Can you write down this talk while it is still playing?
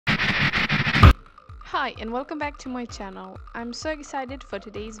Hi and welcome back to my channel. I'm so excited for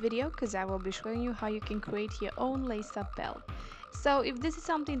today's video because I will be showing you how you can create your own lace-up belt. So if this is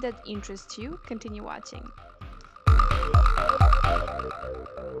something that interests you, continue watching.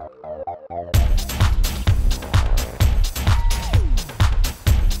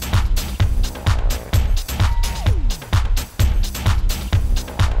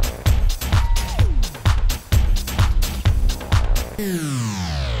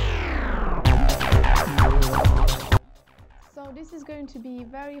 So this is going to be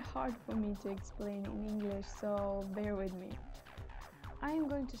very hard for me to explain in English, so bear with me. I am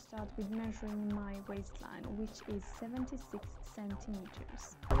going to start with measuring my waistline, which is 76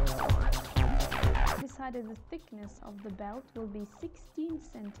 centimeters. I decided the thickness of the belt will be 16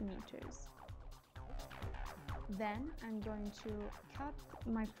 centimeters. Then I'm going to cut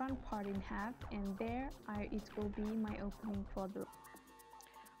my front part in half, and there it will be my opening for the...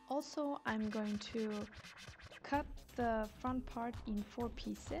 Also, I'm going to cut the front part in 4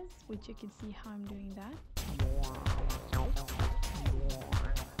 pieces, which you can see how I'm doing that.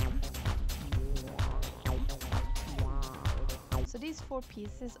 So these 4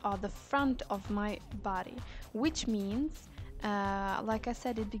 pieces are the front of my body, which means, like I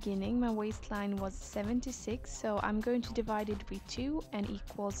said at the beginning, my waistline was 76, so I'm going to divide it with 2 and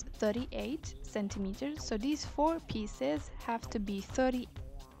equals 38 centimeters. So these 4 pieces have to be 30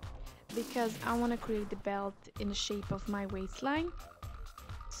 because I want to create the belt in the shape of my waistline.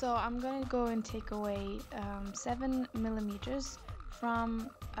 So I'm going to go and take away 7 millimeters from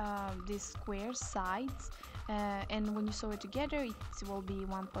these square sides, and when you sew it together it will be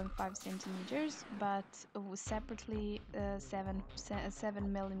 1.5 centimeters, but separately 7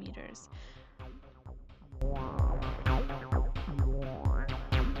 millimeters.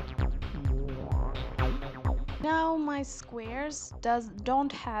 Now my squares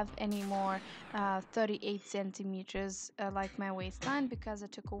don't have any more 38 centimeters like my waistline, because I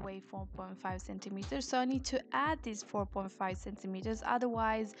took away 4.5 centimeters. So I need to add these 4.5 centimeters,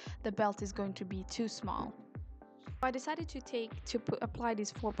 otherwise the belt is going to be too small. I decided to apply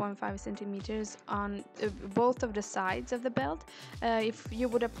these 4.5 centimeters on both of the sides of the belt. If you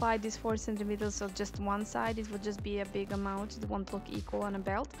would apply these 4 centimeters on just one side, it would just be a big amount. It won't look equal on a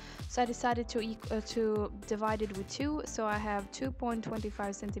belt. So I decided to divide it with 2. So I have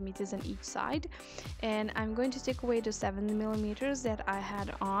 2.25 centimeters on each side, and I'm going to take away the 7 millimeters that I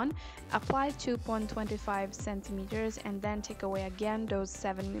had on, apply 2.25 centimeters, and then take away again those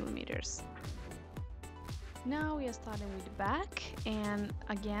 7 millimeters. Now we are starting with the back, and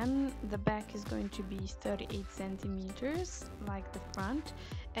again the back is going to be 38 centimeters like the front,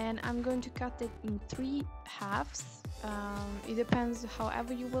 and I'm going to cut it in 3 halves. It depends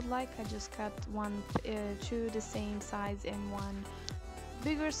however you would like. I just cut 2 the same size and 1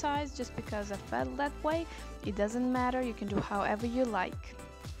 bigger size just because I felt that way. It doesn't matter, you can do however you like.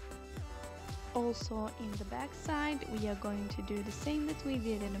 Also in the back side we are going to do the same that we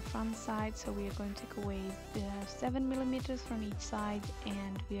did in the front side. So we are going to take away the 7 millimeters from each side,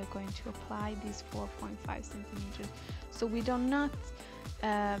 and we are going to apply these 4.5 centimeters. So we do not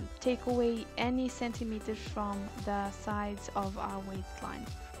take away any centimeters from the sides of our waistline.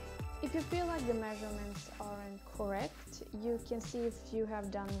 If you feel like the measurements aren't correct, you can see if you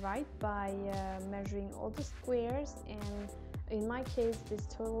have done right by measuring all the squares, and in my case this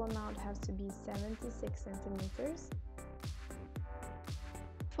total amount has to be 76 centimeters.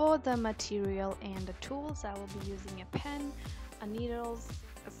 For the material and the tools, I will be using a pen, needles,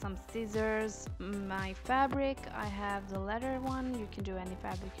 some scissors, my fabric. I have the leather one. You can do any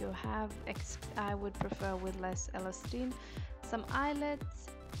fabric you have. I would prefer with less elastin. Some eyelets,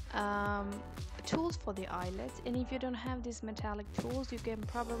 tools for the eyelets, and if you don't have these metallic tools, you can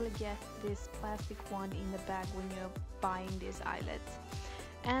probably get this plastic one in the bag when you're buying these eyelets,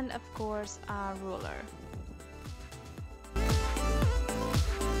 and of course a ruler.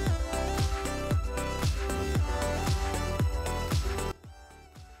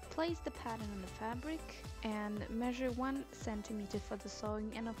 Place the pattern on the fabric and measure 1 centimeter for the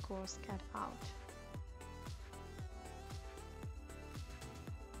sewing, and of course cut out.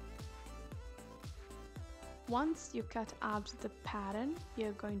 Once you cut out the pattern,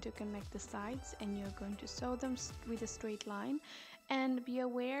 you're going to connect the sides and you're going to sew them with a straight line, and be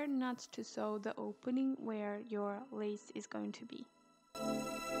aware not to sew the opening where your lace is going to be.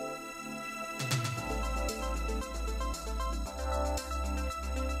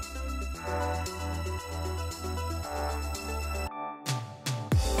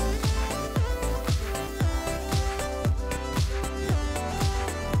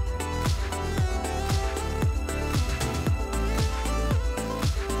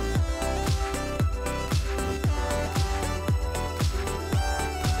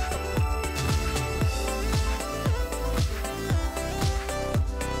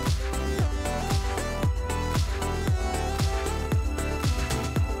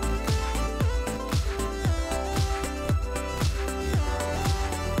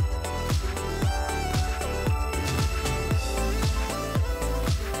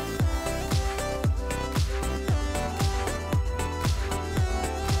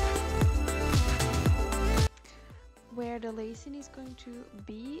 medicine is going to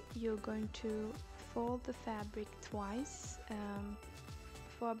be, you're going to fold the fabric twice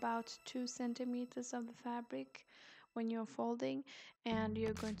for about 2 centimeters of the fabric when you're folding, and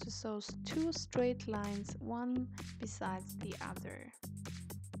you're going to sew 2 straight lines, one besides the other.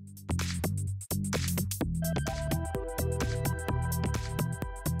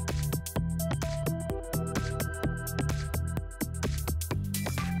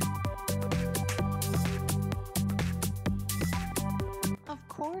 Of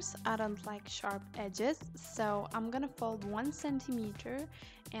course, I don't like sharp edges, so I'm gonna fold 1 centimeter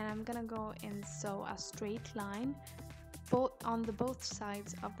and I'm gonna go and sew a straight line on both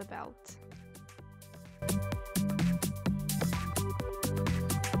sides of the belt.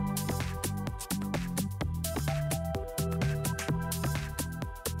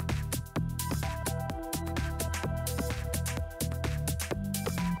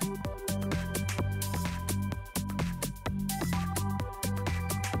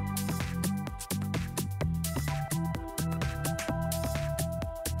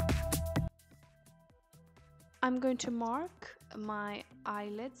 I'm going to mark my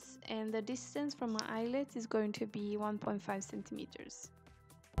eyelets, and the distance from my eyelets is going to be 1.5 centimeters.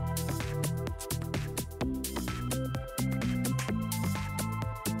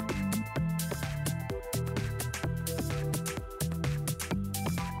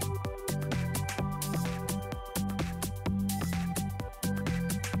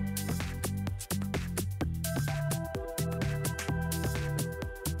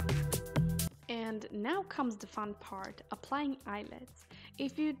 And now comes the fun part, applying eyelets.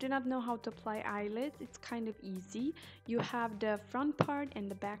 If you do not know how to apply eyelets, it's kind of easy. You have the front part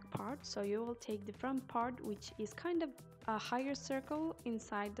and the back part, so you will take the front part, which is kind of a higher circle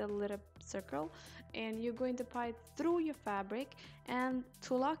inside the little circle, and you're going to apply it through your fabric, and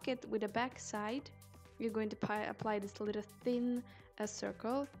to lock it with the back side, you're going to apply this little thin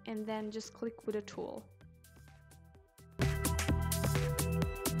circle, and then just click with a tool.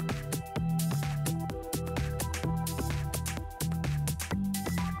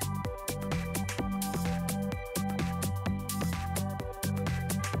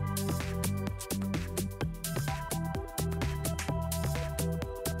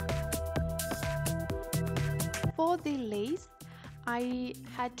 For the lace, I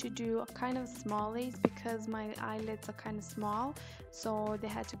had to do a kind of small lace because my eyelets are kind of small, so they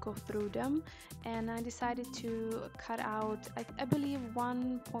had to go through them, and I decided to cut out I believe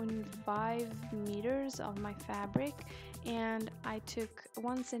 1.5 meters of my fabric, and I took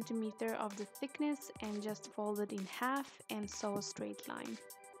 1 centimeter of the thickness and just folded in half and sew a straight line.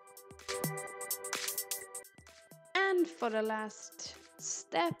 And for the last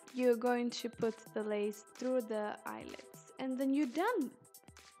step, you're going to put the lace through the eyelets, and then you're done.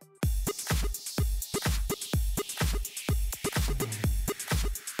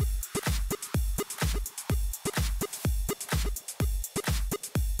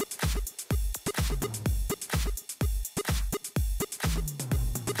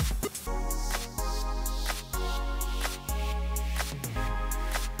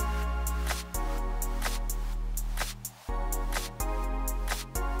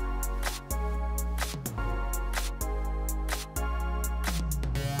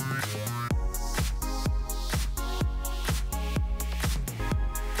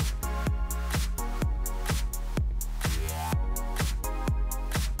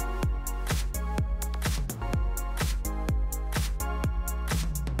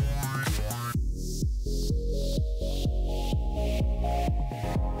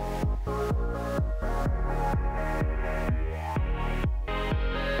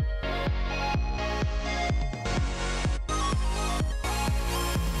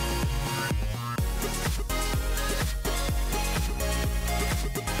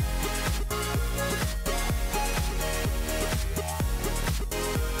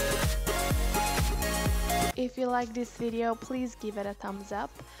 If you like this video, please give it a thumbs up.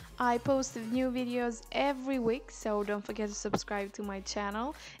 I post new videos every week, so don't forget to subscribe to my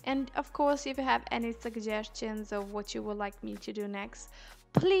channel. And of course, if you have any suggestions of what you would like me to do next,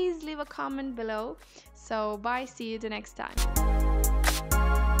 please leave a comment below. So bye, see you the next time.